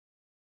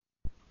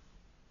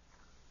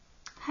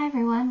Hi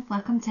everyone,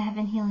 welcome to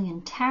Heaven Healing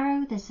and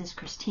Tarot. This is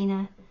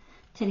Christina.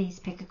 Today's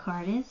pick a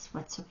card is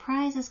what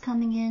surprise is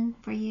coming in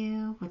for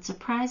you, what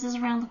surprise is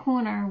around the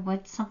corner,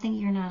 what's something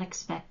you're not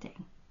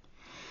expecting.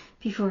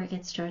 Before we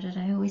get started,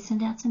 I always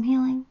send out some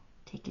healing.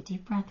 Take a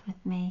deep breath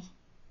with me.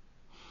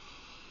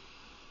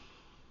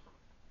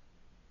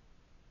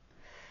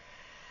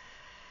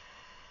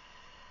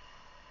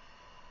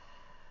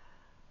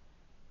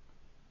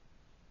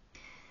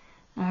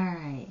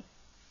 Alright,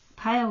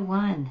 pile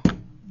 1,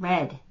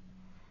 red.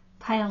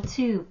 Pile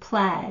 2,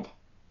 plaid.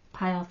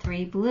 Pile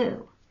 3,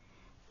 blue.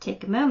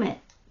 Take a moment.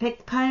 Pick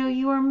the pile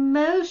you are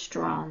most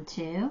drawn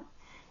to.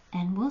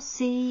 And we'll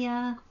see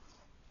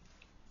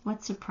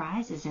what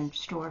surprise is in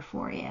store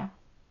for you.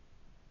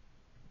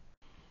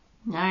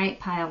 Alright,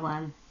 pile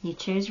 1. You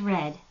chose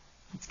red.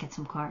 Let's get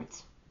some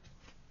cards.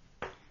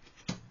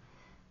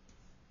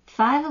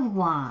 5 of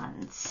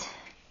Wands.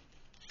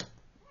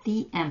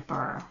 The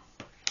Emperor.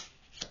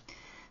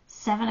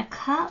 7 of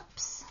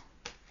Cups.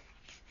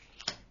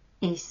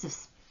 Ace of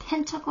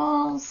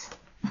Pentacles,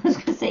 I was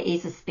going to say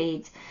Ace of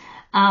Spades,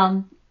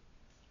 and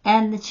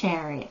the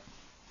Chariot.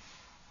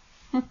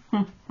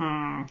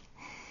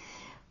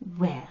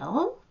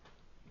 Well,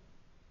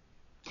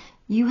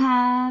 you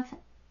have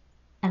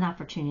an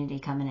opportunity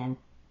coming in.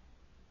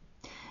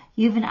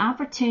 You have an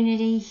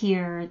opportunity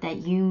here that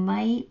you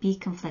might be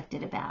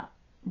conflicted about.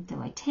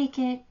 Do I take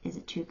it? Is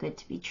it too good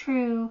to be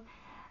true?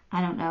 I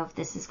don't know if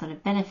this is going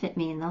to benefit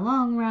me in the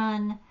long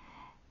run.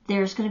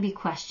 There's going to be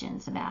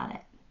questions about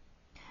it.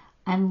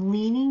 I'm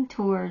leaning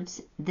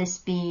towards this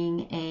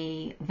being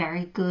a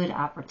very good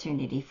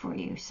opportunity for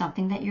you.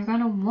 Something that you're going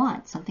to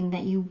want. Something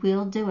that you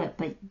will do it.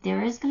 But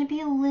there is going to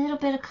be a little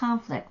bit of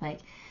conflict. Like,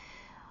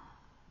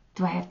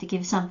 do I have to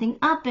give something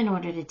up in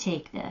order to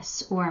take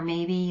this? Or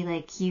maybe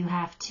like you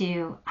have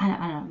to, I don't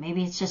know.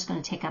 Maybe it's just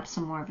going to take up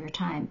some more of your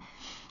time.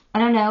 I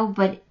don't know.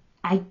 But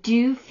I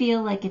do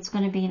feel like it's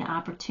going to be an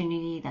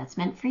opportunity that's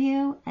meant for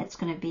you. It's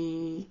going to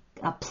be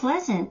a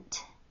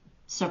pleasant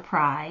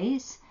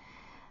surprise.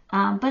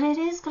 But it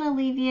is going to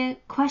leave you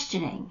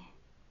questioning.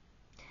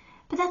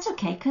 But that's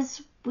okay, because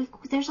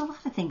there's a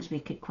lot of things we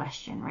could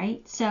question,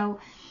 right? So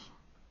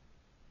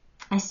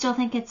I still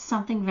think it's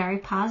something very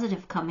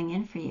positive coming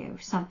in for you.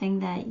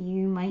 Something that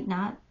you might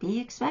not be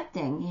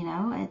expecting, you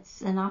know.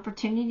 It's an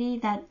opportunity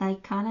that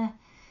like kind of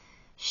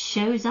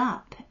shows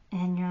up.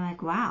 And you're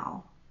like,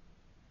 wow,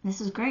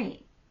 this is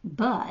great.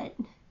 But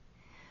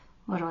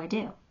what do I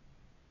do?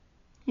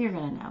 You're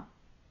going to know.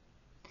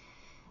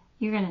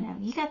 You're going to know.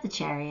 You got the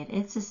Chariot.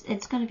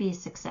 It's going to be a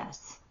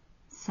success.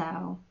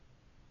 So,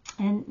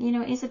 and, you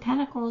know, Ace of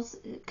Pentacles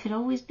could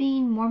always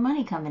mean more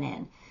money coming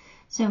in.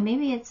 So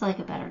maybe it's like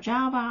a better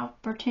job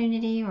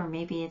opportunity, or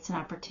maybe it's an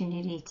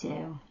opportunity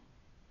to,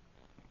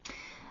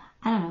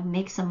 I don't know,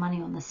 make some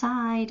money on the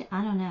side.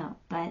 I don't know.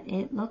 But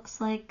it looks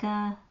like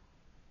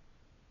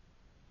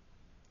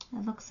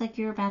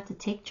you're about to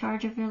take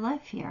charge of your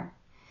life here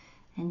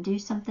and do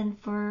something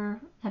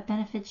that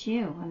benefits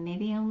you, and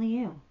maybe only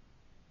you.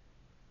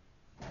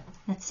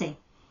 Let's see.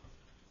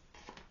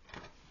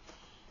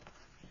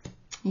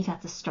 You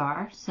got the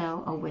Star,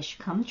 so a wish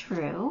come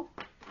true.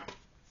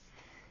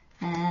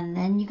 And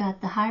then you got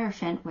the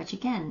Hierophant, which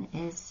again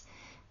is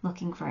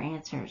looking for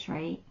answers,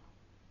 right?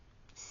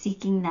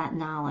 Seeking that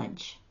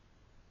knowledge.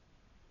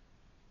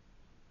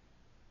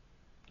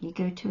 You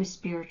go to a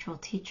spiritual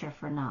teacher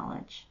for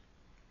knowledge.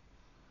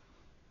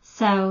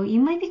 So you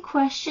might be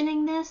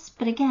questioning this,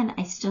 but again,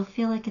 I still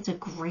feel like it's a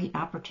great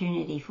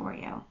opportunity for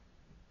you.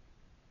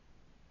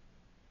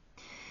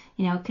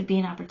 You know, it could be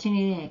an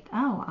opportunity like,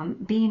 oh, I'm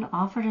being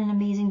offered an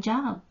amazing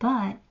job,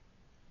 but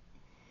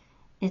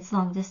it's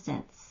long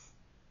distance.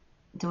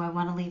 Do I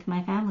want to leave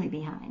my family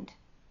behind?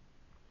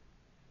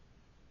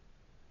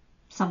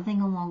 Something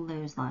along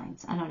those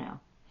lines. I don't know.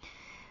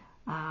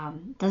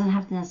 Doesn't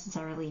have to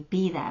necessarily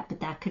be that,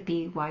 but that could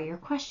be why you're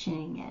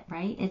questioning it,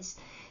 right?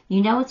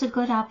 You know it's a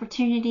good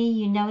opportunity.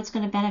 You know it's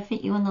going to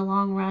benefit you in the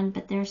long run,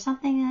 but there's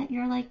something that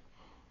you're like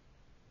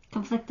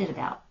conflicted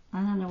about.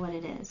 I don't know what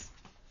it is.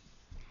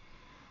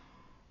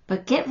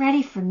 But get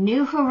ready for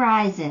new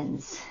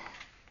horizons.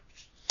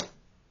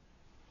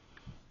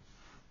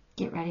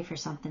 Get ready for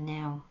something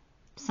new.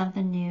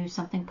 Something new,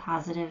 something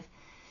positive.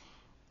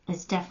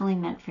 It's definitely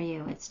meant for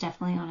you. It's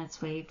definitely on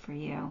its way for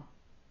you.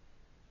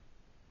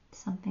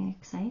 Something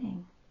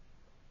exciting.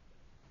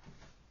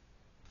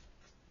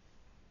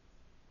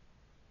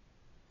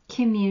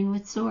 Commune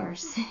with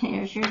Source.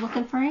 There's your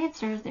looking for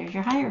answers. There's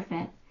your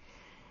Hierophant.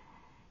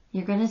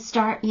 You're going to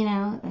start, you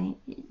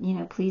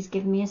know, please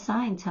give me a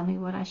sign. Tell me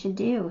what I should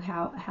do.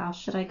 How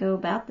should I go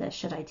about this?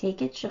 Should I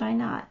take it? Should I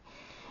not?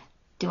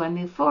 Do I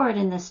move forward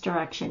in this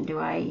direction? Do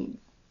I, you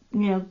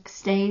know,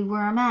 stay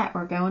where I'm at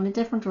or go in a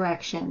different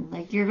direction?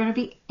 Like, you're going to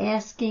be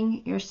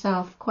asking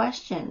yourself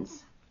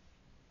questions.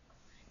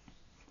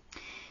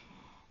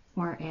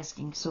 Or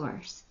asking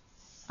Source.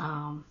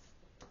 Go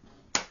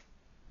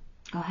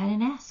ahead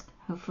and ask.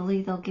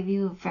 Hopefully they'll give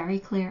you a very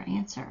clear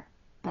answer.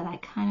 But I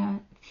kind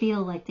of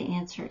feel like the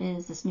answer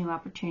is this new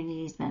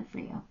opportunity is meant for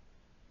you.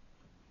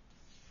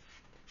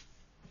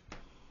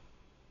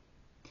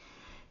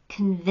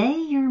 convey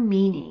your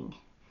meaning.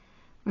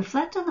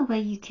 Reflect on the way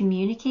you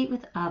communicate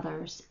with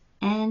others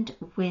and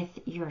with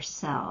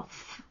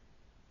yourself.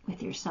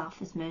 With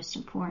yourself is most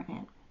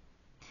important.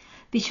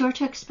 Be sure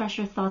to express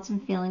your thoughts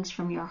and feelings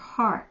from your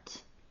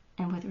heart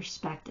and with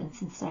respect and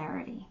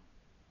sincerity.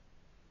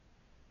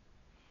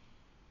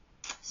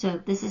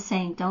 So this is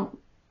saying don't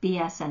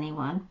BS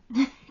anyone,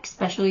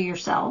 especially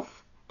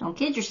yourself. Don't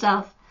kid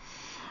yourself.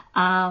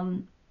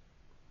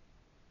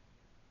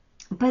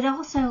 But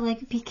also,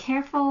 like, be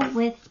careful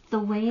with the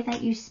way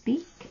that you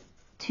speak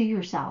to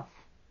yourself.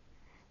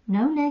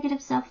 No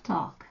negative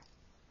self-talk.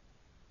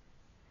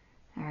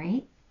 All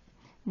right?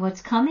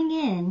 What's coming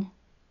in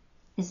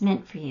is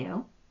meant for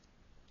you.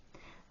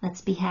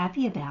 Let's be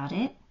happy about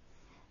it.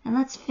 And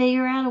let's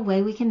figure out a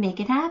way we can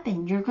make it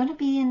happen. You're going to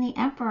be in the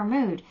emperor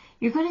mode.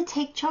 You're going to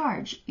take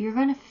charge. You're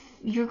going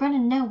to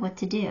know what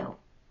to do.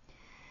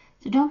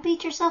 So don't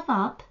beat yourself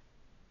up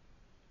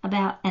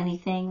about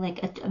anything,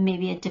 like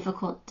maybe a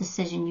difficult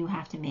decision you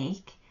have to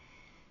make.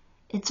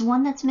 It's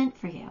one that's meant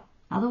for you.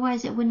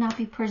 Otherwise, it would not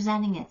be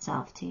presenting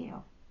itself to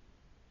you.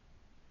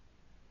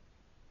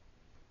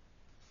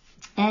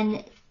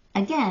 And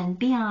again,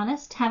 be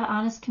honest. Have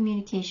honest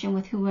communication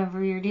with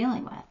whoever you're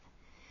dealing with.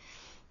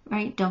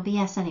 Right? Don't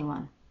BS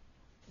anyone.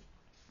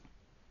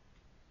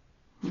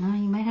 No,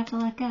 you might have to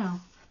let go.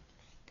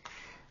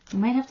 You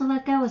might have to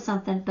let go of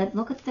something, but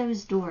look at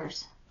those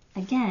doors.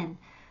 Again,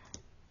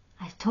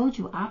 I've told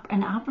you,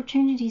 an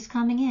opportunity's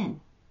coming in.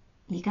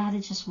 You got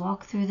to just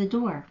walk through the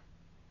door.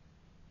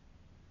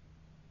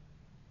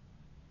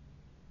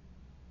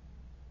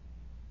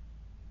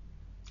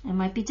 It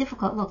might be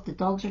difficult. Look, the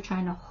dogs are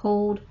trying to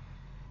hold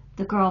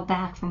the girl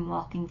back from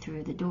walking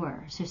through the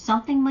door. So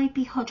something might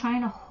be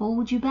trying to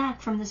hold you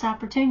back from this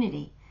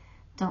opportunity.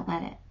 Don't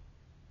let it.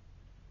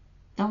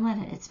 Don't let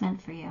it. It's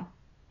meant for you.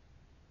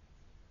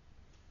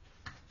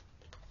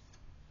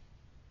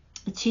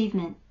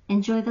 Achievement.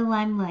 Enjoy the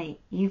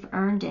limelight. You've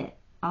earned it.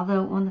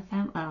 Although on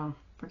the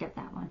forget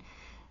that one.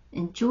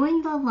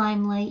 Enjoying the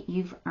limelight,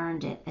 you've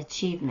earned it.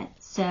 Achievement.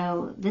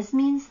 So this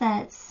means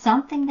that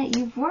something that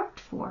you've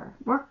worked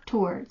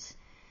towards,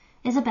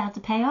 is about to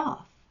pay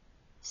off.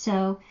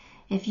 So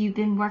if you've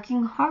been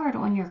working hard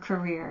on your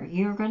career,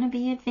 you're going to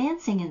be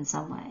advancing in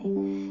some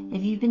way.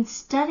 If you've been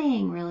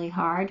studying really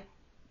hard,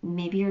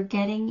 maybe you're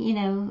getting,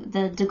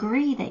 the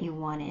degree that you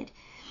wanted.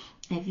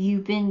 If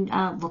you've been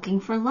looking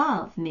for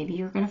love, maybe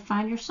you're going to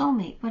find your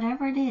soulmate.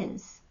 Whatever it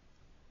is,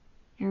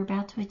 you're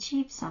about to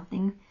achieve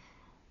something.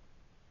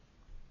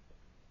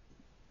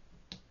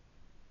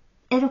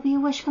 It'll be a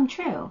wish come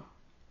true.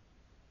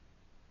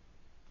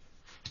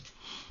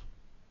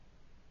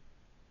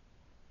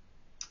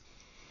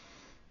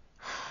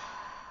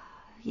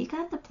 You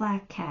got the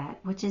Black Cat,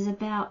 which is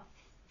about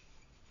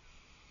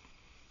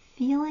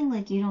feeling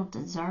like you don't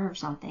deserve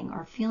something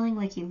or feeling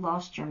like you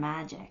lost your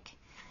magic.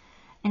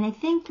 And I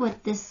think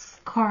what this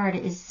card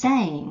is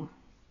saying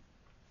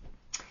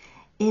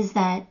is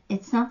that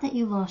it's not that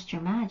you lost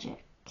your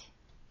magic.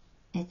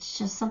 It's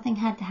just something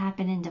had to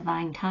happen in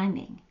divine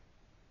timing.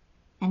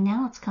 And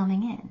now it's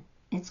coming in.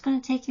 It's going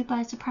to take you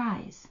by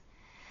surprise.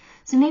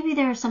 So maybe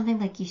there was something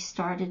like you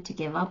started to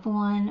give up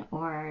on,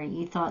 or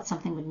you thought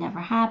something would never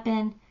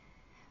happen.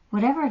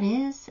 Whatever it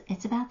is,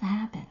 it's about to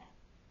happen.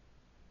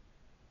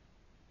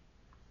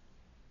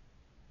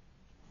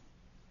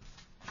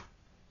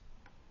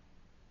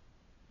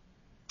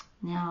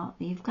 Now,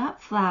 you've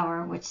got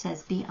Flower, which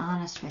says be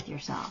honest with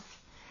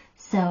yourself.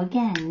 So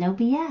again, no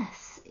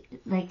BS.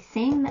 Like,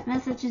 same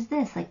message as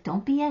this. Like,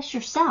 don't BS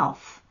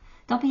yourself.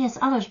 Don't BS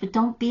others, but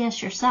don't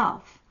BS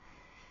yourself.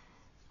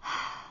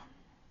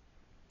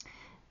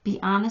 Be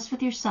honest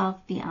with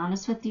yourself. Be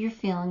honest with your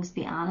feelings.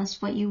 Be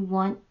honest what you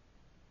want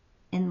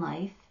in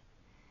life.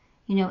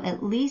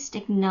 At least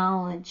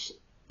acknowledge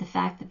the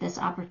fact that this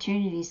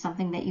opportunity is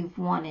something that you've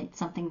wanted,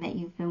 something that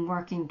you've been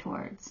working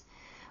towards.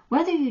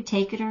 Whether you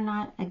take it or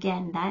not,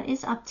 again, that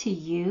is up to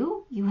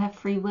you. You have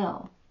free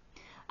will.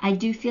 I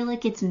do feel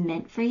like it's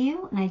meant for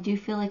you, and I do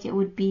feel like it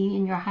would be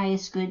in your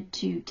highest good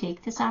to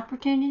take this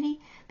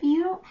opportunity, but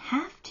you don't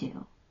have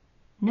to.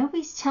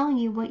 Nobody's telling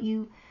you what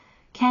you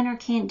can or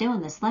can't do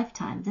in this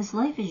lifetime. This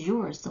life is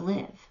yours to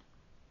live.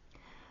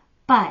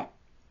 But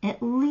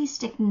at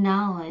least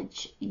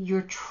acknowledge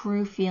your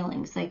true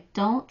feelings. Like,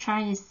 don't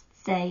try to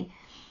say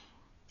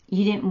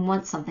you didn't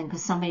want something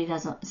because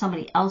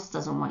somebody else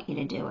doesn't want you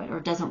to do it, or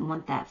doesn't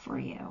want that for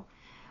you,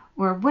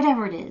 or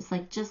whatever it is.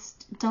 Like,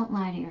 just don't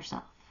lie to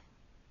yourself.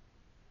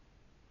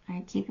 All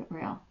right, keep it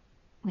real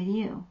with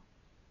you.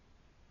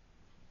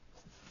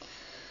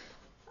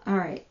 All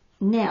right,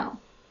 now,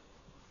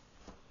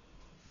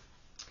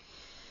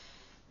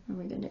 what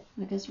are we gonna do?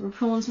 I guess we're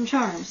pulling some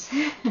charms.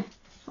 I'm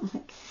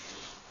like,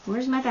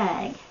 where's my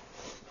bag?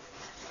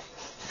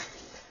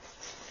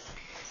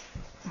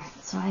 All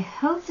right, so I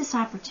hope this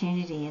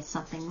opportunity is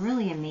something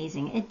really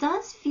amazing. It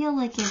does feel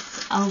like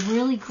it's a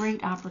really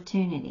great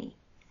opportunity.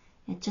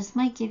 It just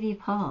might give you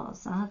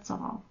pause. That's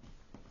all.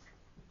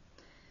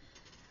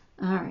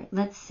 All right,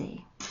 let's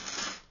see.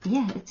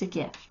 Yeah, it's a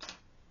gift.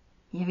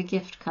 You have a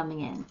gift coming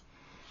in.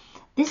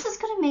 This is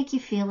going to make you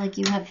feel like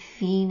you have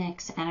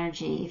Phoenix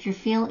energy. If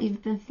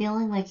you've been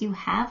feeling like you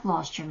have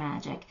lost your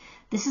magic,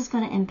 this is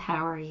going to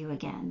empower you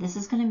again. This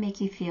is going to make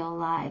you feel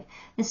alive.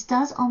 This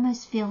does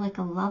almost feel like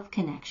a love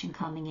connection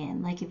coming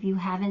in. Like if you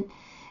haven't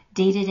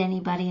dated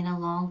anybody in a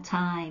long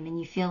time and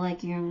you feel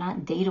like you're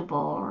not dateable,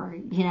 or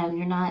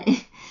you're not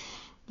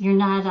you're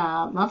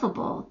not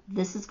lovable,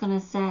 this is going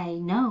to say,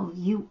 no,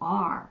 you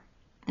are.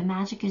 The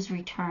magic is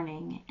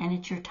returning and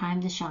it's your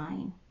time to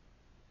shine.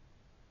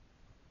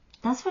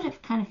 That's what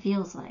it kind of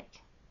feels like.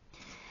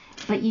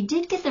 But you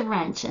did get the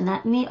wrench, and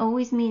that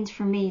always means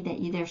for me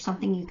that there's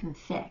something you can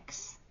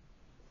fix.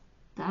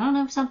 I don't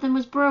know if something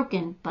was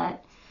broken,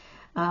 but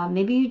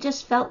maybe you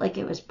just felt like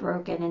it was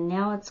broken, and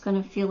now it's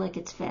going to feel like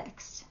it's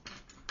fixed.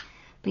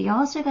 But you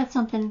also got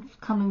something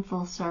coming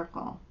full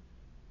circle.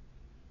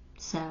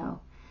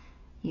 So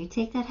you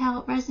take that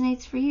how it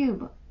resonates for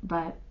you,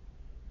 but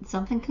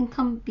something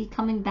can be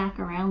coming back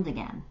around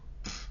again.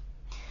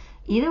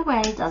 Either way,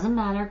 it doesn't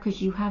matter,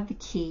 because you have the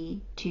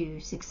key to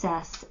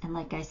success. And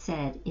like I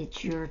said,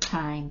 it's your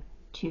time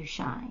to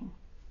shine.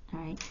 All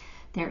right.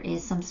 There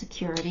is some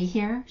security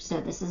here.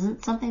 So this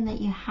isn't something that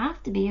you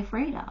have to be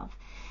afraid of.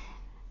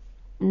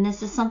 And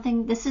this is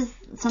something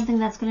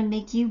that's going to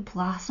make you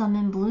blossom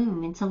and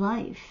bloom into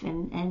life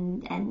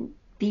and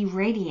be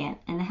radiant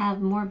and have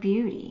more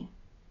beauty.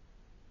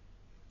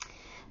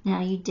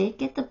 Now, you did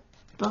get the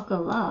Book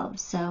of Love.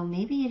 So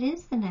maybe it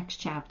is the next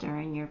chapter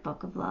in your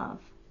Book of Love.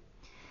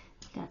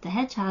 Got the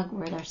hedgehog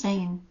where they're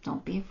saying,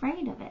 don't be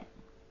afraid of it.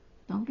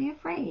 Don't be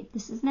afraid.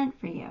 This is meant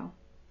for you.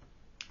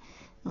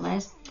 The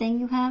last thing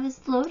you have is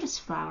the lotus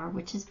flower,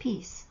 which is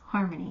peace,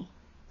 harmony,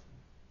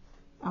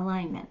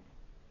 alignment.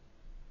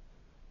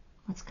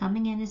 What's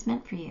coming in is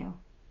meant for you.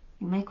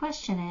 You might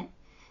question it.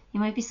 You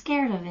might be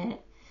scared of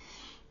it.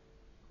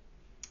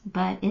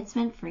 But it's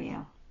meant for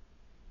you.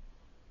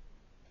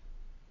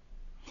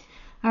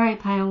 All right,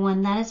 Pile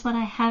 1, that is what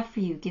I have for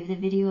you. Give the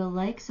video a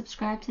like,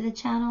 subscribe to the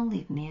channel,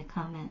 leave me a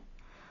comment.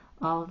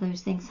 All of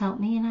those things help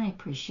me, and I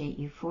appreciate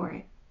you for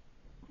it.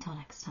 Until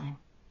next time,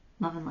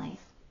 love and light.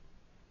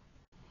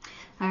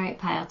 All right,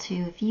 Pile 2,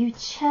 if you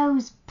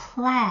chose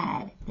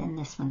Plaid, then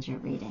this one's your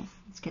reading.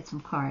 Let's get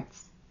some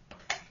cards.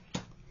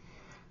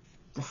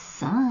 The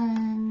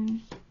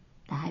Sun,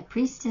 the High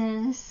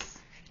Priestess,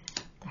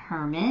 the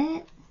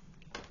Hermit,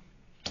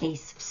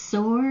 Ace of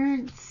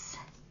Swords,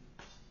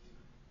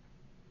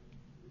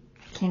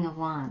 King of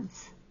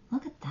Wands.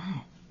 Look at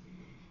that.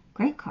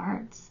 Great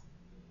cards.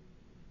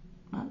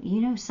 Well,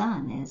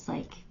 Sun is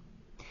like,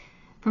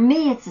 for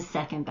me, it's the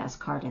second best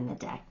card in the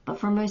deck. But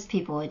for most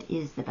people, it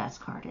is the best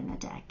card in the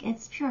deck.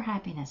 It's pure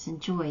happiness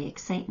and joy,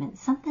 excitement,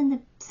 something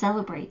to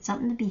celebrate,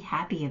 something to be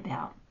happy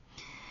about.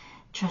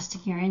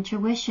 Trusting your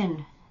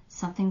intuition.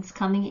 Something's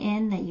coming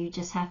in that you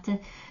just have to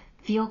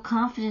feel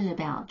confident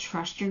about.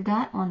 Trust your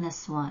gut on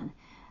this one.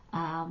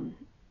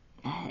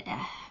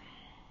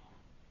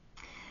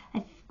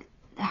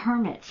 The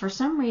Hermit, for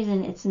some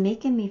reason, it's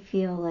making me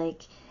feel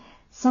like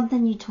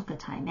something you took a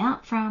time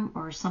out from,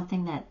 or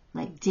something that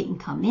like didn't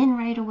come in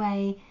right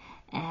away.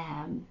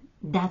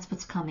 That's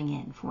what's coming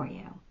in for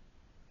you.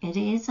 It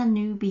is a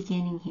new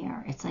beginning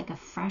here. It's like a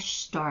fresh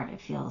start, it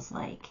feels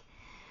like.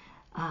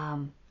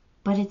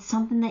 But it's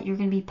something that you're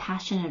going to be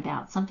passionate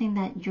about, something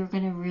that you're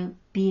going to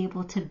be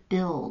able to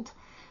build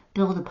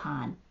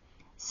upon.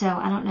 So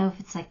I don't know if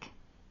it's like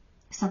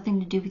something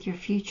to do with your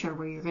future,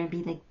 where you're going to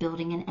be like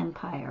building an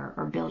empire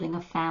or building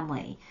a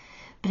family.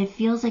 But it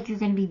feels like you're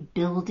going to be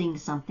building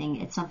something.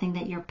 It's something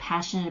that you're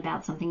passionate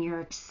about, something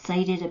you're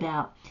excited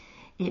about.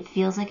 It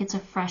feels like it's a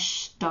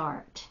fresh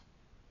start.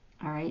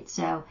 All right,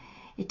 so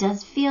it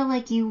does feel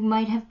like you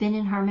might have been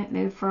in hermit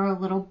mode for a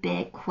little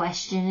bit,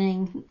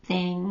 questioning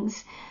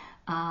things.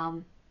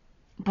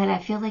 But I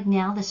feel like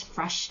now this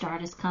fresh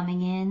start is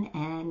coming in,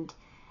 and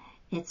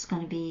it's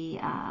going to be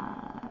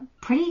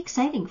pretty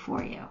exciting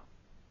for you.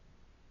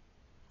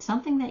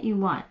 Something that you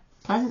want.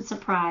 Pleasant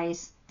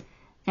surprise.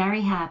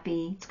 Very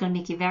happy. It's going to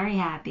make you very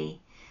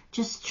happy.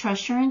 Just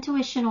trust your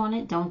intuition on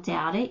it. Don't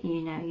doubt it.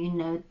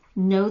 You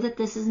know that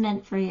this is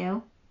meant for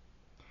you.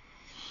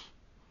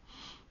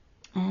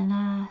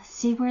 And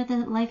see where the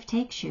life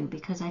takes you,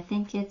 because I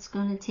think it's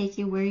going to take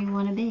you where you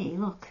want to be.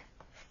 Look,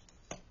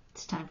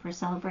 it's time for a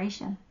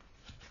celebration.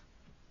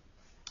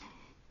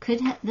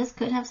 This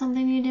could have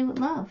something to do with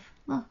love.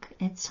 Look,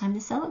 it's time to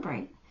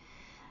celebrate.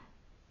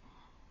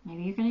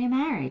 Maybe you're going to get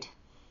married.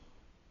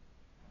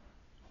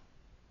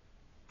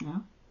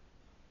 No?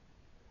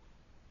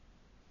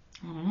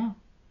 I don't know.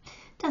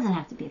 Doesn't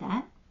have to be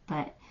that,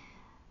 but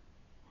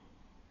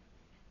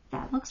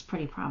that looks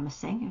pretty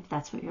promising if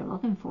that's what you're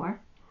looking for.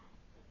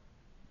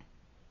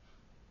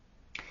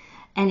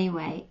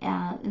 Anyway,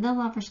 the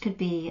Lovers could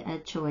be a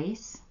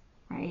choice,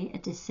 right? A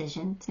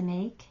decision to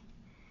make.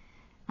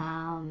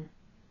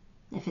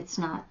 If it's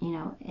not,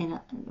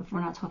 if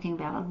we're not talking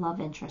about a love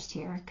interest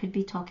here, it could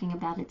be talking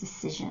about a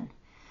decision.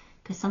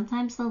 Because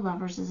sometimes the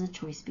Lovers is a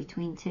choice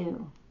between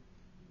two.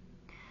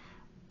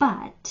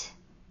 But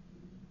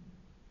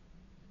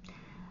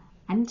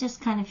I'm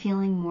just kind of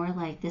feeling more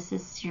like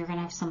you're going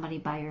to have somebody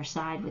by your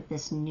side with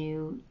this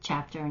new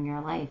chapter in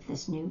your life,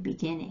 this new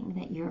beginning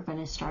that you're going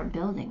to start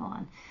building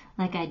on.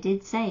 Like I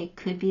did say, it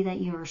could be that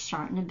you are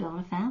starting to build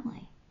a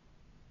family.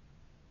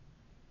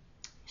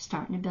 You're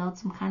starting to build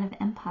some kind of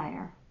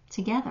empire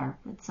together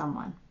with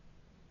someone,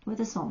 with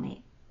a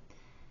soulmate.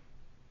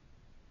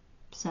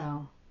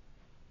 So,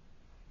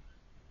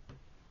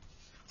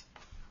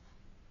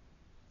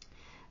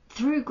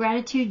 through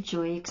gratitude,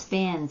 joy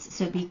expands.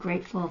 So be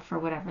grateful for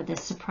whatever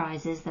this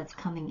surprise is that's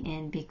coming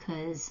in,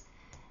 because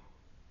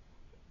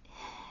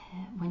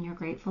when you're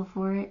grateful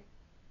for it,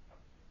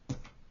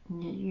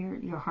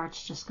 your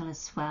heart's just going to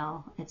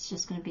swell. It's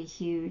just going to be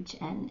huge,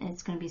 and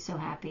it's going to be so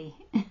happy.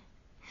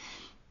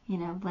 You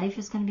know, life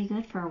is going to be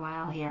good for a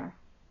while here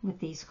with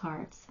these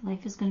cards.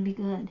 Life is going to be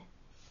good.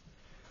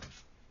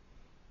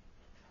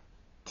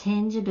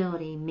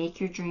 Tangibility, make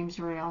your dreams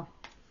real.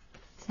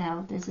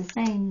 So there's a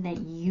saying that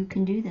you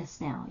can do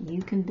this now.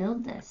 You can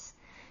build this.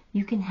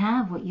 You can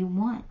have what you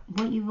want,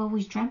 what you've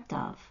always dreamt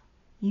of.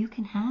 You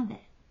can have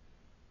it.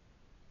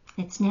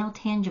 It's now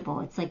tangible.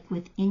 It's like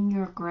within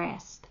your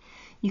grasp.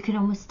 You can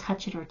almost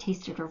touch it or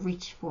taste it or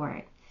reach for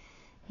it.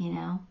 You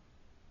know?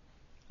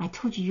 I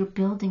told you, you're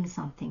building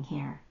something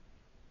here.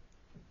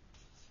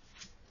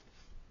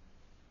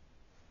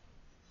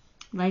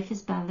 Life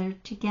is better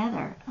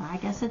together. I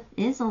guess it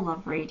is a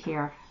love read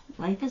here.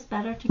 Life is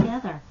better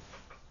together.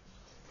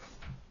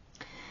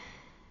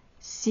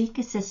 Seek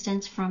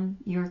assistance from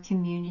your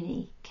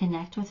community.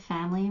 Connect with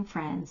family and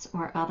friends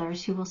or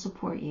others who will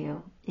support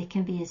you. It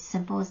can be as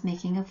simple as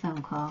making a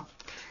phone call.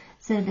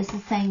 So this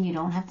is saying you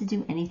don't have to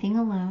do anything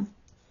alone.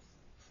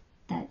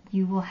 That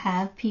you will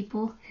have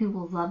people who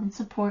will love and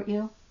support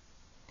you.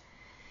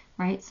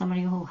 Right?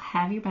 Somebody who will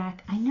have your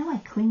back. I know I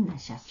cleaned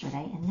this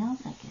yesterday, and now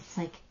it's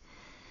like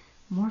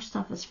more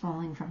stuff is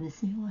falling from the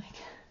ceiling.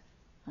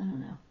 I don't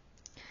know.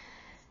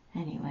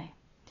 Anyway.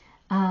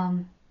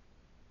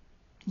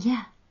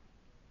 Yeah.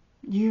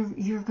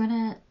 You're going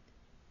to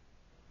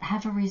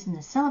have a reason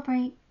to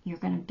celebrate. You're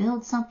going to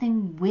build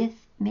something with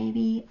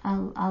maybe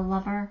a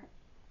lover,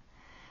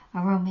 a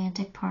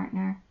romantic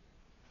partner.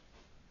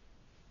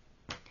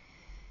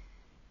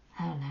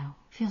 I don't know.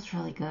 Feels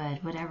really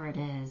good, whatever it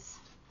is.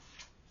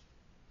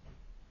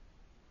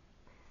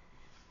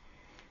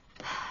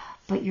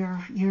 But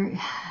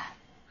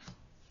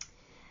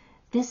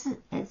this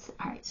is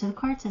all right. So the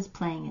card says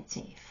playing it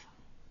safe.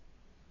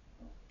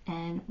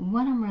 And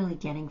what I'm really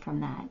getting from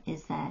that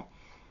is that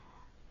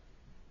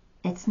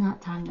it's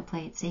not time to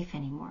play it safe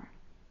anymore.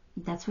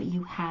 That's what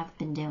you have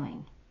been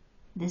doing.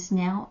 This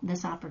new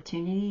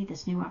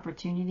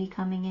opportunity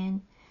coming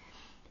in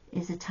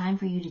is a time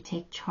for you to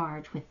take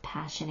charge with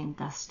passion and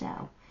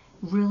gusto.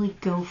 Really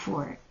go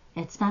for it.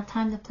 It's not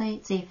time to play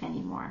it safe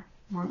anymore.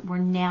 We're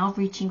now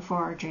reaching for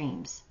our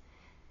dreams.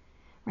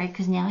 Right?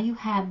 Because now you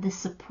have the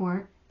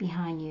support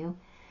behind you.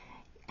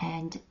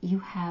 And you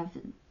have,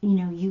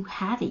 you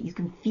have it. You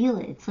can feel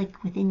it. It's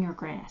like within your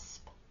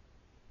grasp.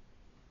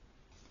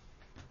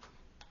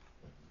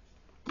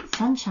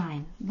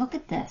 Sunshine. Look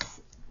at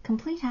this.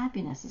 Complete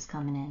happiness is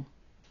coming in.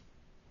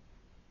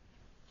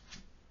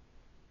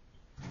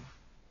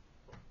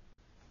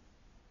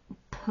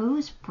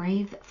 Pose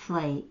brave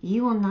flight.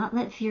 You will not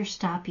let fear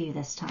stop you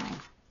this time.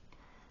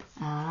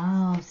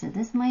 Oh, so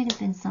this might have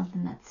been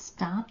something that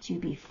stopped you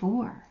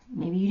before.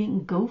 Maybe you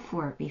didn't go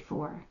for it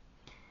before.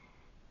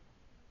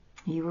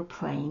 You were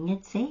playing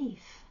it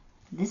safe.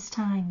 This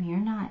time you're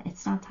not.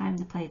 It's not time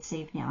to play it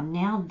safe now.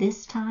 Now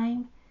this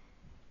time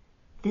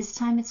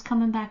it's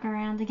coming back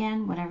around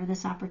again. Whatever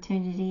this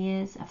opportunity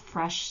is, a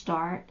fresh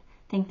start.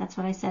 I think that's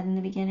what I said in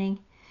the beginning.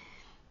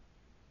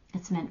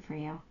 It's meant for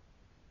you.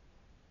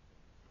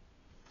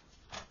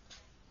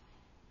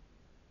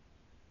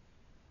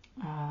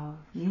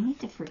 You need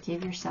to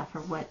forgive yourself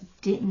for what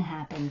didn't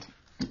happen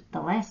the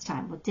last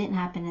time, what didn't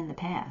happen in the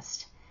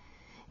past.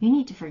 You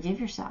need to forgive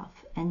yourself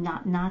and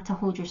not to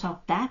hold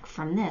yourself back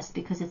from this,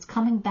 because it's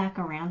coming back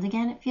around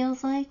again, it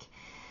feels like.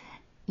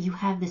 You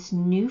have this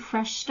new,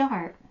 fresh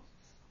start.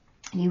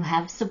 You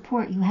have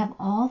support. You have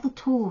all the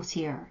tools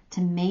here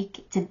to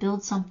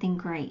build something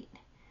great.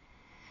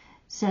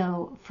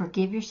 So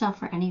forgive yourself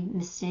for any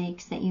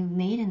mistakes that you've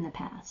made in the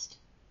past.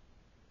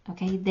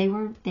 Okay? They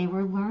were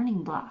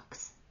learning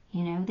blocks.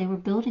 They were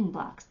building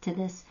blocks to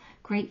this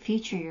great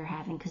future you're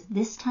having, because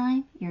this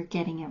time you're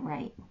getting it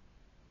right.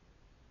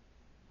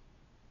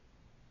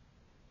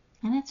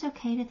 And it's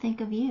okay to think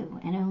of you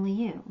and only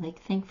you. Like,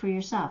 think for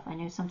yourself. I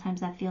know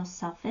sometimes that feels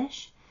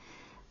selfish,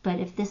 but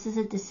if this is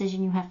a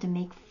decision you have to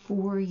make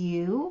for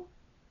you,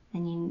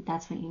 then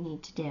that's what you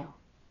need to do.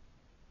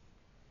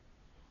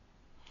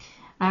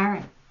 All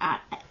right.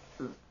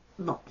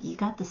 Look, you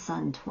got the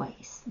sun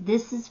twice.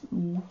 This is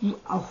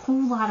a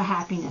whole lot of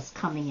happiness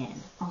coming in.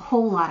 A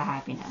whole lot of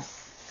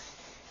happiness.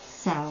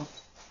 So,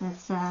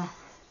 let's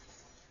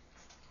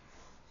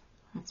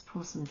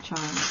pull some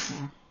charms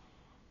here.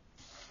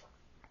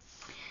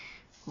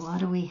 What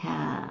do we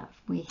have?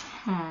 We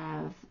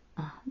have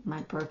my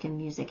broken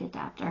music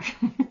adapter.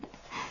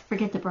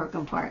 Forget the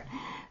broken part.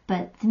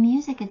 But the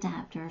music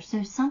adapter,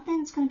 so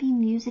something's going to be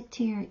music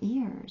to your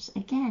ears.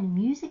 Again,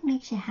 music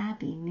makes you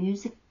happy.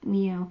 Music,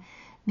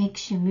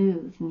 makes you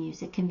move.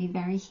 Music can be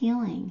very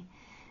healing.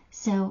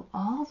 So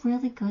all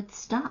really good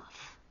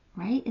stuff,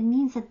 right? It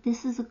means that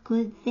this is a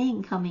good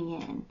thing coming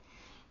in.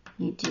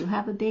 You do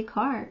have a big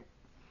heart.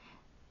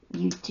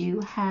 You do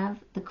have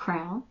the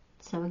crown.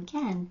 So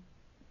again,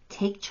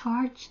 take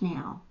charge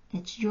now.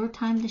 It's your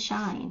time to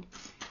shine.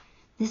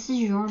 This is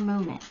your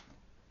moment.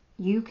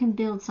 You can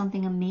build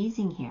something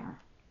amazing here.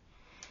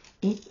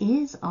 It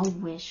is a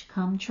wish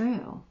come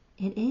true.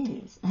 It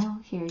is. Oh,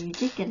 here, you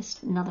did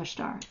get another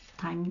star.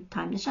 Time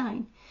to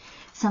shine.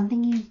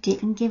 Something you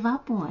didn't give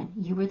up on.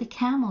 You were the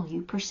camel.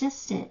 You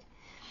persisted.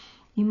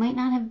 You might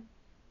not have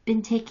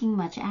been taking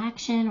much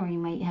action, or you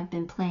might have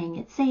been playing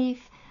it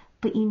safe,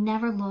 but you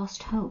never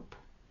lost hope,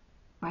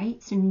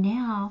 right? So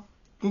now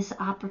this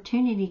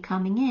opportunity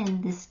coming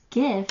in, this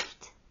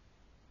gift,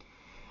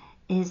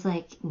 is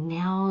like,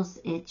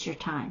 it's your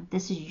time.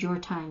 This is your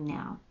time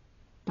now.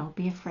 Don't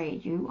be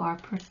afraid. You are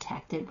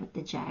protected with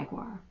the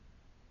Jaguar,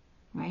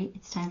 right?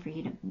 It's time for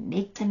you to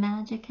make the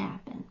magic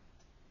happen.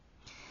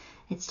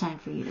 It's time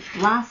for you to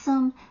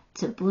blossom,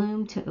 to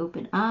bloom, to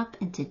open up,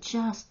 and to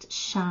just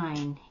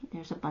shine.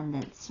 There's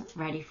abundance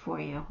ready for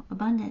you.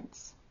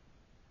 Abundance.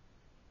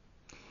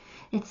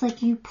 It's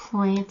like you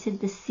planted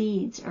the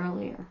seeds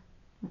earlier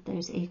with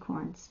those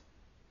acorns.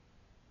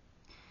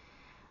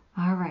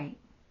 All right.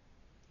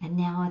 And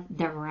now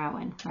they're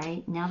growing,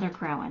 right? Now they're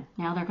growing.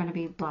 Now they're going to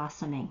be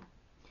blossoming.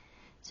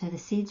 So the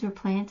seeds were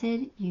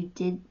planted. You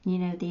did,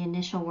 the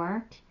initial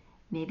work.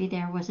 Maybe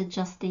there was a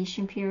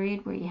gestation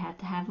period where you had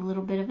to have a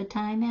little bit of a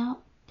timeout.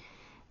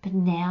 But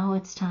now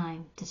it's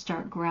time to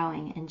start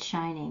growing and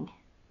shining,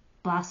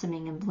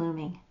 blossoming and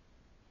blooming.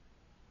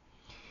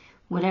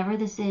 Whatever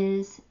this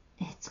is,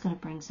 it's going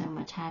to bring so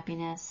much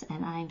happiness,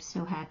 and I'm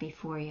so happy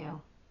for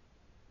you.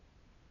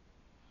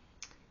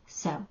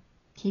 So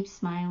keep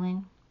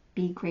smiling.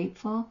 Be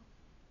grateful.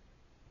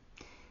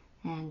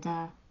 And,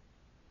 the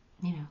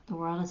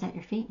world is at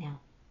your feet now.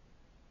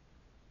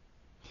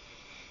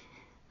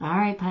 All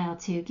right, Pile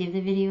 2, give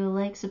the video a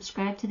like,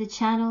 subscribe to the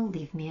channel,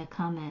 leave me a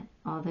comment.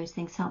 All those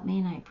things help me,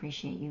 and I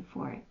appreciate you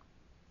for it.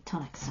 Till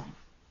next time,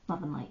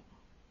 love and light.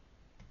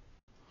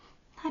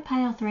 Hi,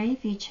 Pile 3.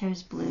 If you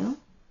chose blue,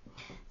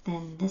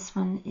 then this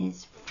one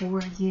is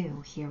for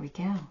you. Here we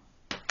go.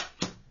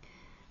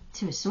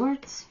 2 of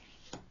Swords,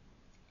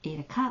 8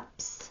 of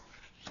Cups,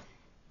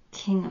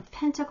 King of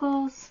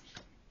Pentacles,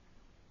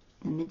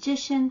 the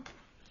Magician,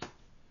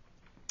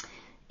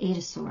 8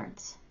 of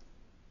Swords.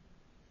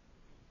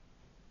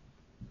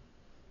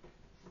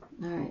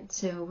 All right,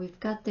 so we've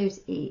got those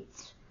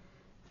 8s.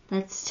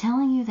 That's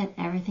telling you that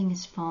everything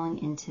is falling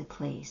into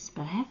place,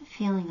 but I have a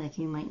feeling like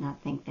you might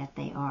not think that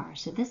they are.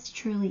 So this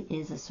truly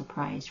is a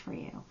surprise for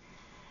you.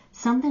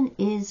 Something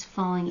is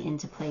falling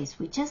into place.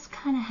 We just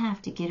kind of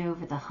have to get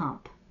over the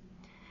hump,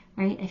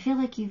 right? I feel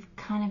like you've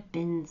kind of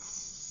been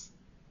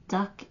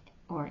stuck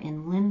or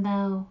in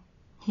limbo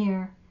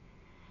here,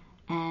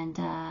 and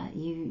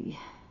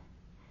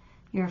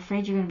you're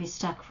afraid you're going to be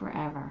stuck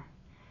forever.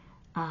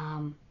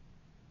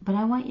 But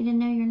I want you to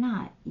know you're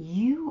not.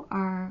 You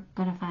are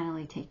going to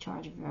finally take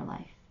charge of your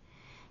life.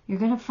 You're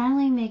going to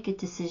finally make a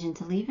decision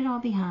to leave it all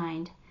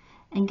behind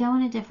and go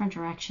in a different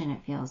direction,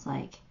 it feels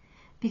like,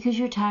 because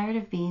you're tired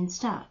of being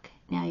stuck.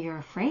 Now, you're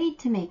afraid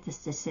to make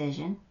this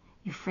decision.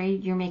 You're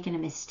afraid you're making a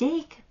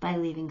mistake by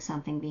leaving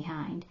something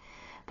behind.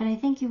 But I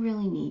think you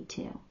really need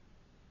to.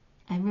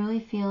 I really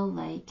feel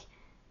like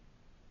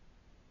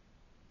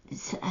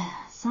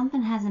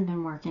something hasn't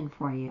been working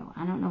for you.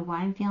 I don't know why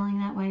I'm feeling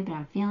that way, but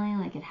I'm feeling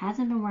like it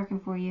hasn't been working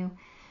for you.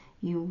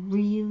 You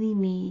really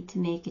need to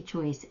make a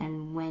choice.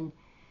 And when,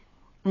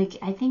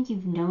 I think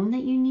you've known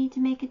that you need to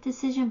make a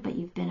decision, but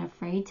you've been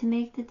afraid to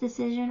make the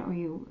decision, or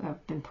you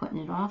have been putting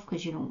it off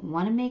because you don't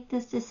want to make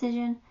this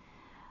decision.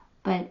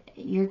 But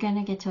you're going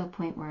to get to a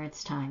point where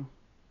it's time.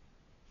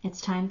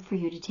 It's time for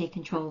you to take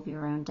control of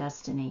your own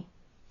destiny.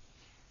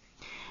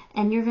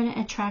 And you're going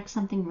to attract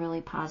something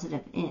really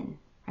positive in,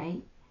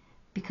 right?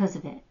 Because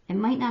of it. It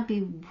might not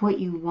be what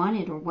you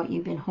wanted or what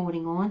you've been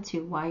holding on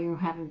to while you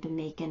haven't been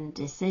making a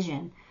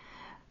decision,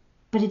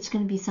 but it's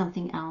going to be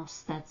something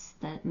else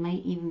that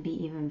might even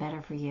be even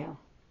better for you,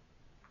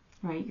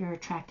 right? You're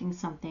attracting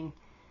something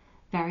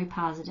very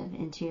positive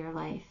into your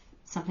life,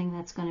 something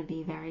that's going to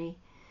be very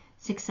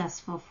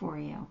successful for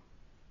you.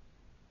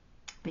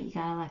 But you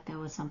got to let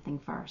go of something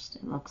first,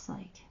 it looks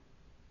like.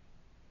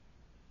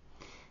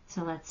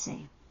 So let's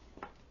see.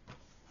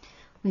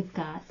 We've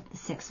got the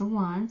 6 of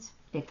Wands,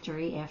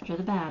 victory after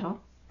the battle,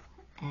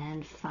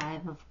 and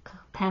 5 of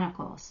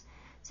Pentacles.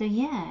 So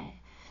yeah.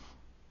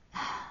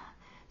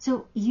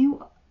 So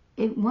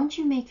once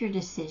you make your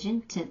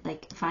decision to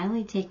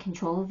finally take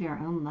control of your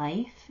own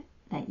life,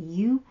 that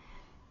your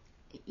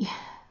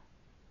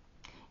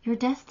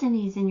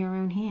destiny is in your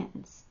own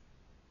hands.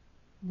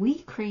 We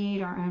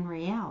create our own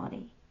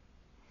reality.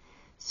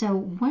 So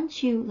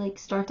once you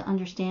start to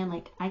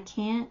understand, I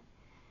can't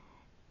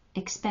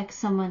expect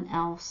someone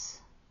else,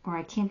 or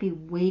I can't be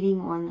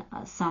waiting on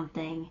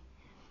something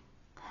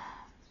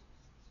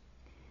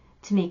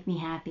to make me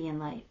happy in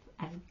life.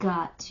 I've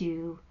got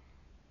to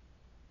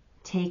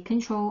take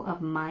control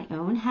of my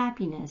own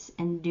happiness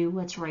and do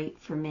what's right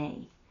for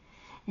me.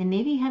 And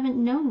maybe you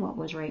haven't known what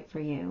was right for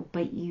you,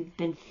 but you've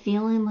been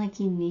feeling like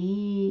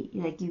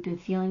you've been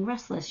feeling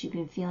restless, you've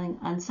been feeling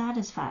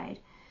unsatisfied.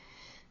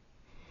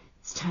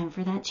 It's time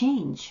for that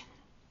change.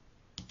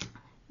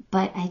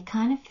 But I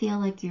kind of feel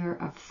like you're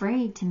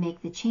afraid to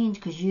make the change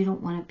because you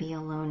don't want to be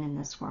alone in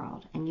this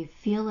world. And you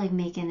feel like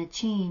making a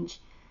change.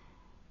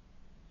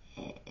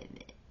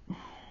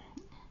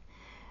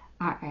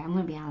 All right, I'm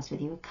going to be honest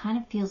with you. It kind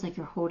of feels like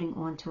you're holding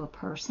on to a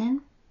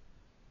person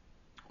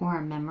or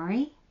a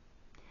memory.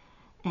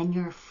 And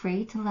you're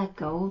afraid to let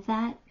go of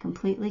that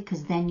completely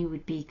because then you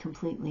would be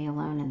completely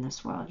alone in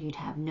this world. You'd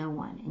have no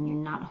one. And you're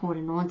not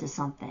holding on to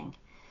something.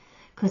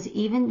 Because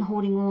even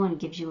holding on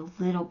gives you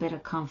a little bit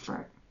of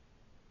comfort.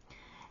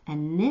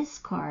 And this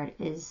card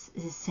is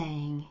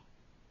saying,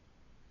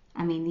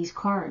 I mean, these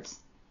cards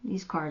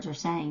are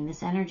saying,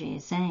 this energy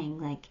is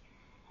saying, like,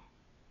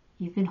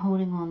 you've been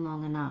holding on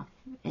long enough.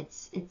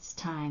 It's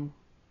time,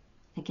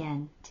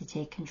 again, to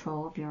take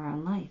control of your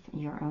own life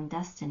and your own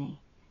destiny.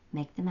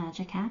 Make the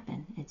magic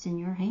happen. It's in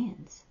your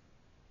hands.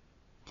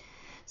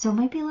 So it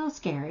might be a little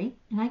scary,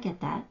 and I get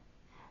that.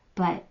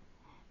 But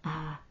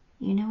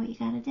you know what you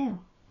got to do.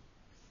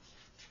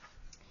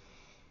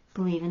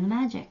 Believe in the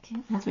magic.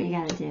 That's what you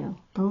got to do.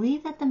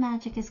 Believe that the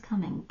magic is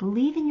coming.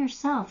 Believe in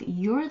yourself.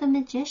 You're the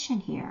magician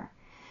here.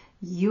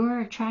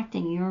 You're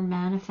attracting. You're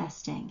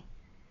manifesting.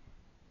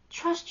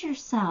 Trust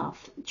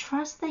yourself.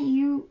 Trust that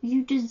you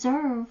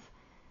deserve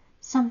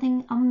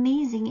something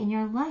amazing in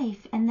your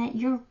life and that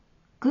you're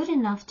good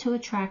enough to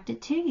attract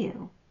it to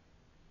you.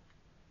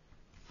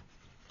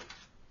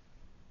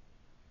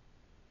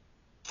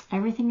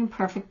 Everything in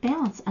perfect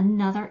balance.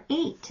 Another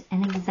 8.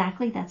 And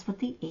exactly that's what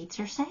the 8s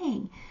are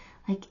saying.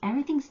 Like,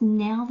 everything's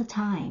now the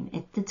time.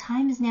 The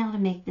time is now to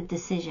make the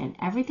decision.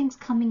 Everything's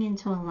coming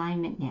into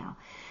alignment now.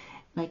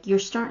 Like, you're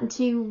starting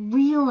to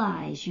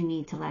realize you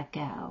need to let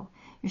go.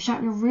 You're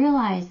starting to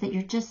realize that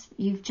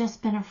you've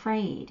just been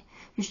afraid.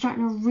 You're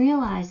starting to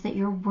realize that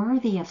you're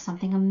worthy of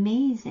something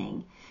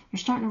amazing. You're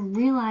starting to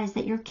realize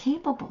that you're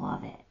capable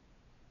of it.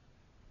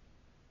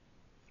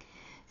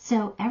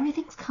 So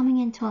everything's coming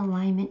into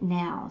alignment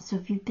now. So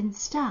if you've been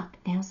stuck,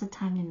 now's the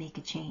time to make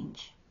a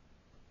change.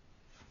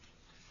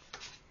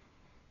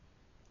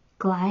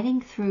 Gliding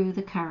through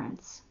the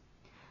currents.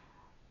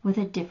 With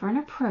a different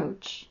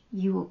approach,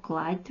 you will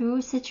glide through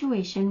a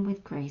situation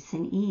with grace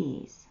and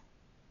ease.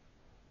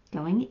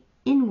 Going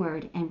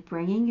inward and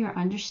bringing your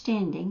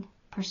understanding,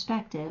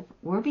 perspective,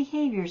 or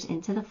behaviors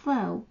into the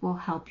flow will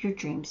help your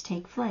dreams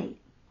take flight.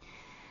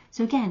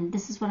 So again,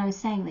 this is what I was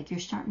saying, like, you're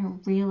starting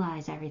to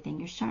realize everything.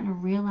 You're starting to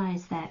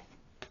realize that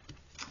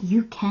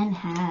you can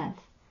have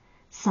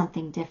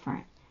something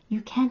different.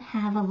 You can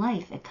have a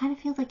life. It kind of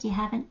feels like you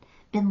haven't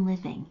been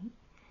living.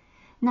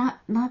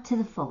 Not to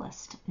the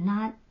fullest.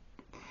 Not,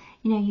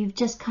 you've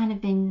just kind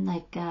of been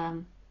like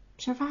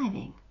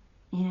surviving,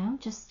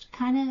 just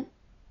kind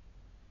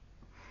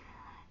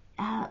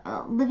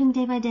of living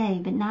day by day,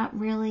 but not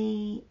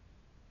really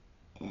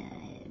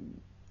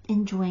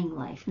enjoying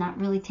life, not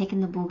really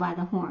taking the bull by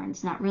the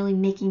horns, not really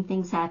making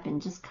things happen,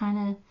 just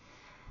kind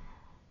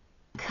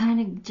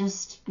of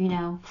just,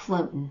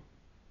 floating.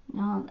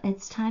 No,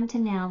 it's time to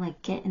now,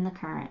 like, get in the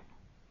current.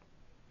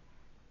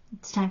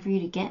 It's time for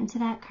you to get into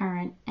that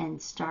current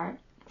and start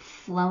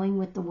flowing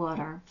with the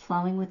water,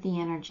 flowing with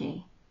the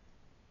energy.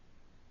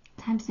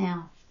 Time's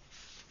now.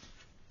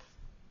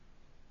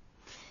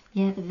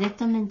 Yeah, the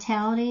victim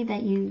mentality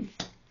that you've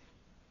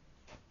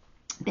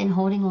been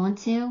holding on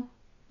to,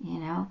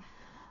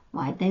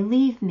 why'd they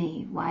leave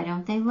me? Why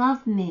don't they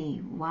love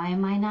me? Why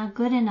am I not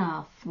good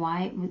enough?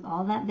 Why, with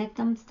all that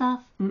victim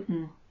stuff?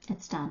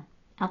 It's done.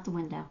 Out the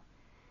window.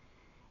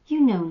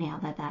 You know now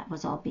that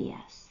was all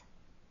BS.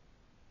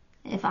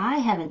 If I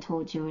haven't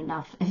told you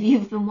enough, if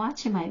you've been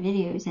watching my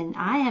videos and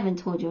I haven't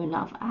told you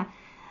enough, I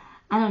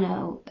don't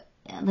know,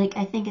 like,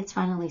 I think it's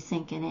finally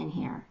sinking in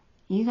here.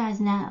 You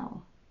guys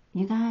know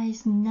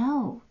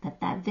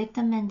that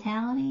victim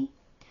mentality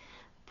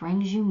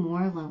brings you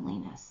more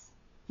loneliness.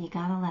 You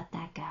gotta let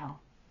that go.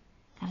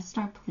 Gotta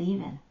start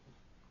believing.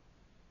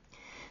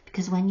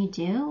 Because when you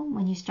do,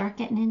 when you start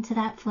getting into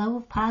that flow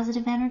of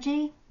positive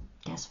energy,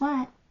 guess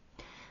what?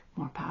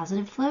 More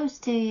positive flows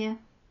to you.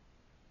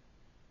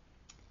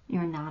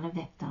 You're not a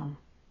victim.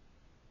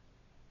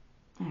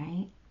 All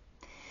right?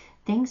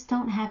 Things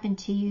don't happen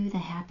to you, they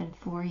happen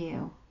for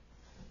you.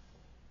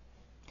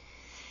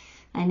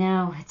 I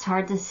know it's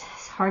hard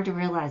to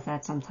realize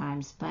that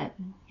sometimes, but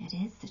it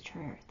is the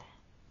truth.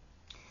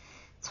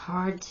 It's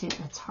hard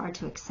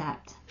to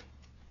accept.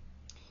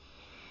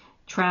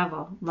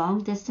 Travel.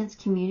 Long distance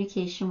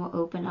communication will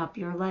open up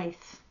your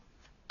life.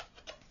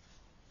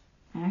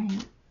 All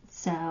right.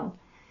 So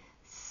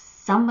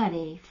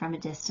somebody from a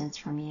distance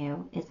from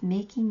you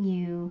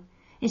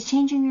is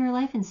changing your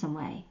life in some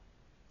way.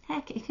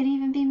 Heck, it could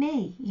even be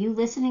me. You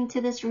listening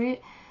to this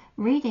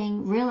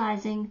reading,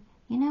 realizing,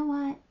 you know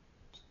what?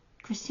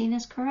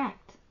 Christina's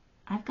correct.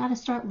 I've got to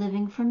start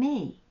living for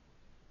me.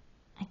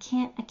 I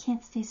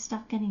can't stay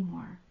stuck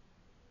anymore.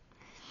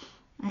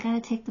 I got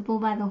to take the bull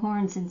by the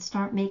horns and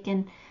start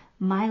making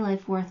my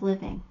life worth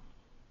living.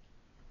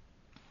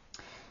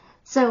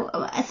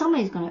 So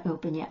somebody's going to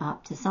open you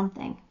up to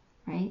something,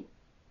 right?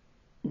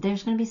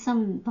 There's going to be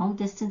some long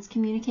distance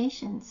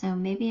communication. So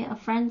maybe a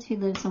friend who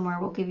lives somewhere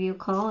will give you a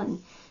call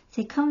and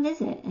say, come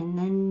visit. And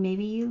then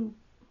maybe you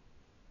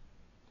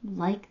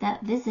like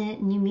that visit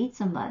and you meet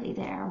somebody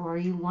there, or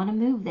you want to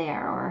move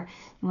there, or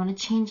you want to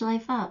change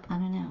life up. I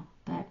don't know,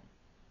 but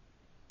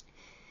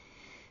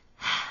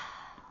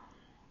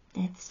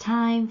it's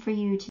time for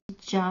you to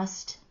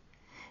just,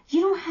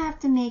 you don't have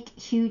to make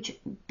huge,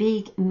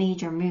 big,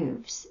 major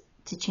moves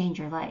to change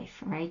your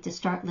life, right? To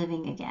start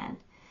living again.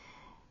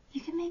 You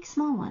can make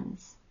small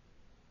ones,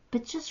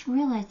 but just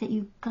realize that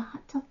you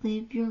got to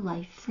live your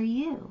life for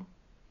you.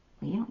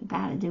 Well, you don't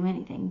got to do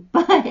anything,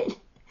 but,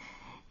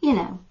 you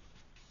know,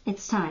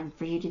 it's time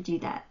for you to do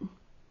that.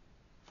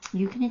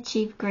 You can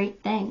achieve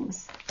great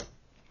things.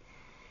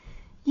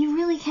 You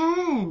really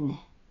can.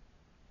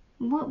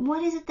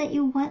 What is it that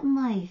you want in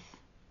life?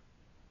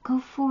 Go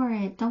for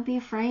it. Don't be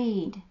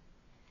afraid.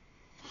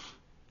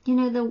 You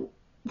know,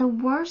 the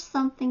worst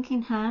something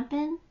can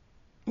happen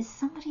is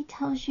somebody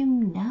tells you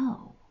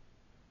no.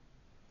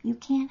 You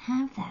can't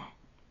have that.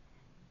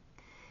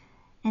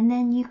 And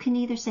then you can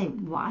either say,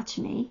 watch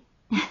me,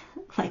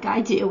 like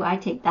I do. I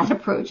take that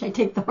approach. I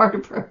take the hard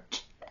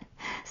approach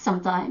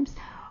sometimes.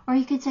 Or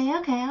you could say,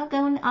 okay, I'll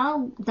go and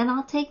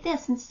I'll take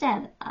this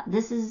instead.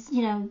 This is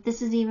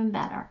even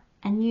better.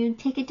 And you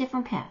take a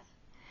different path.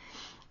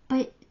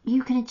 But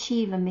you can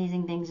achieve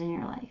amazing things in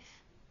your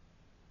life.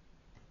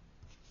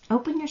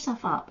 Open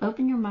yourself up.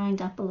 Open your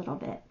mind up a little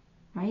bit,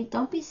 right?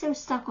 Don't be so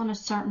stuck on a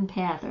certain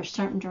path or a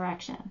certain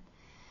direction.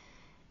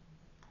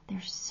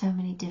 There's so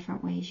many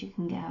different ways you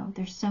can go.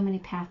 There's so many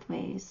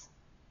pathways.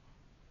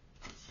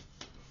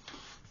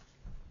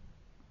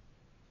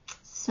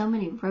 So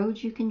many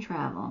roads you can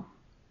travel.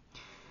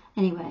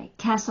 Anyway,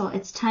 Castle,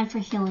 it's time for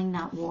healing,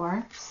 not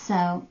war. So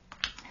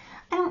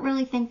I don't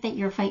really think that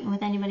you're fighting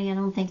with anybody. I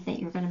don't think that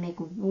you're going to make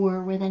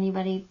war with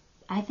anybody.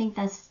 I think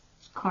this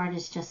card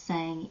is just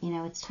saying, you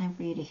know, it's time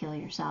for you to heal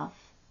yourself.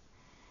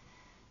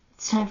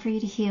 It's time for you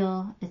to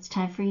heal. It's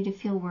time for you to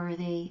feel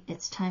worthy.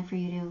 It's time for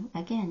you to,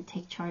 again,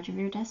 take charge of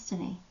your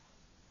destiny.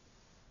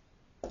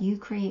 You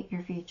create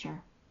your future.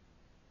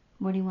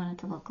 What do you want it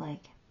to look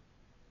like?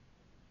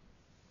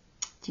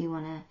 Do you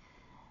want to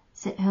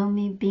sit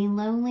home being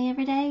lonely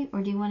every day?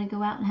 Or do you want to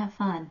go out and have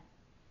fun?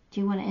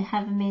 Do you want to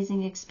have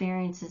amazing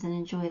experiences and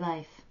enjoy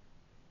life?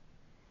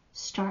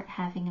 Start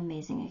having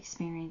amazing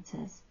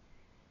experiences.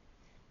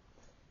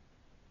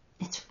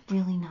 It's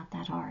really not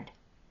that hard.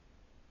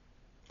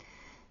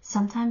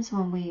 Sometimes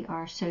when we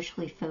are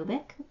socially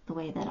phobic, the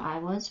way that I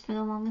was for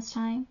the longest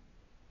time,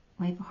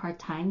 we have a hard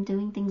time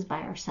doing things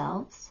by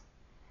ourselves.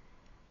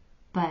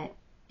 But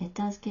it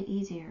does get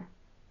easier.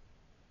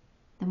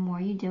 The more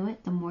you do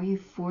it, the more you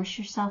force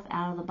yourself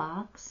out of the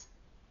box,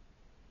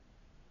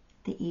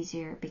 the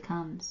easier it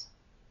becomes.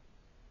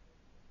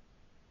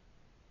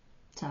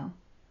 So,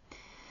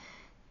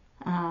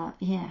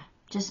 yeah,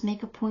 just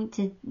make a point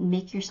to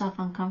make yourself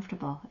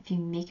uncomfortable. If you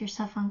make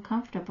yourself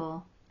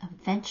uncomfortable,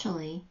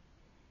 eventually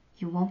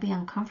you won't be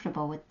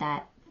uncomfortable with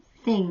that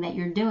thing that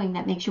you're doing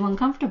that makes you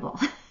uncomfortable.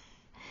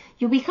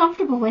 You'll be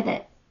comfortable with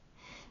it.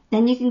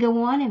 Then you can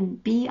go on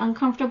and be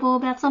uncomfortable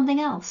about something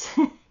else.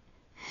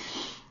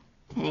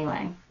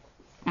 Anyway,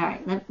 all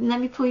right, let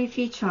me pull you a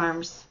few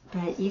charms.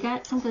 But you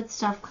got some good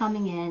stuff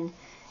coming in.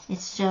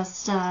 It's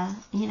just,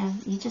 you know,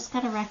 you just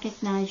got to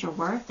recognize your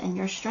worth and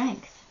your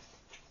strength.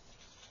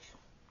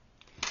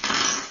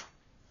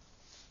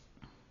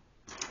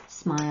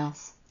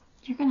 Smiles.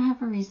 You're going to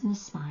have a reason to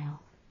smile.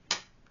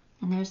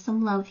 And there's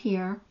some love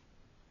here,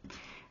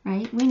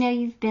 right? We know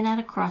you've been at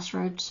a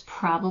crossroads,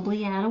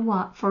 probably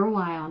for a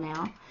while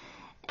now.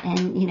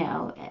 And, you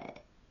know,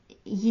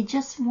 you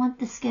just want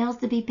the scales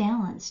to be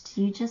balanced.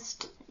 You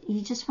just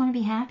want to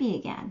be happy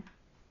again.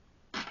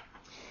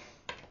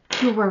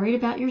 You're worried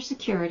about your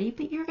security,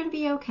 but you're going to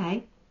be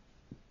okay.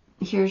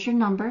 Here's your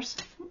numbers.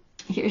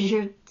 Here's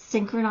your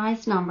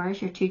synchronized numbers,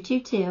 your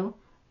 222.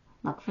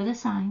 Look for the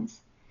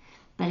signs.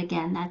 But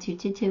again, that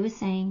 222 is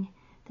saying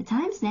the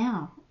time's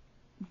now.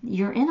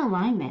 You're in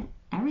alignment.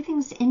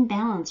 Everything's in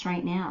balance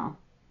right now.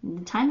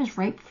 The time is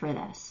ripe for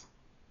this.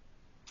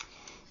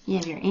 You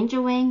have your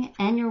angel wing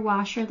and your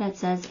washer that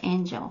says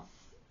angel,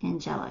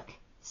 angelic.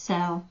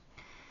 So,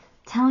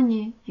 telling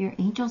you, your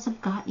angels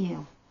have got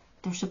you.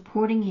 They're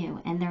supporting you,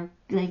 and they're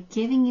like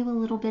giving you a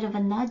little bit of a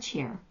nudge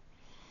here.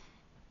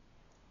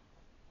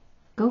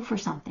 Go for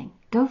something.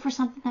 Go for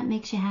something that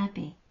makes you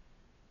happy.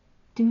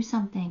 Do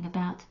something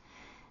about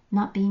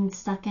not being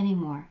stuck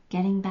anymore.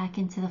 Getting back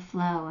into the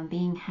flow and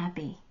being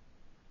happy.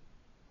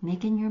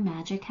 Making your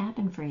magic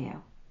happen for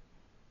you.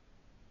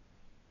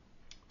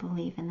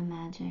 Believe in the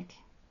magic.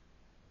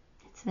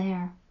 It's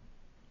there.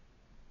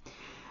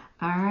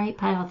 Alright,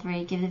 Pile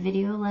 3, give the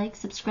video a like,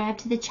 subscribe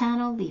to the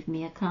channel, leave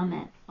me a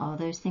comment. All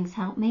those things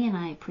help me and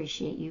I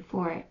appreciate you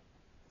for it.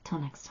 Till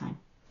next time.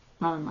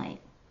 Love and light.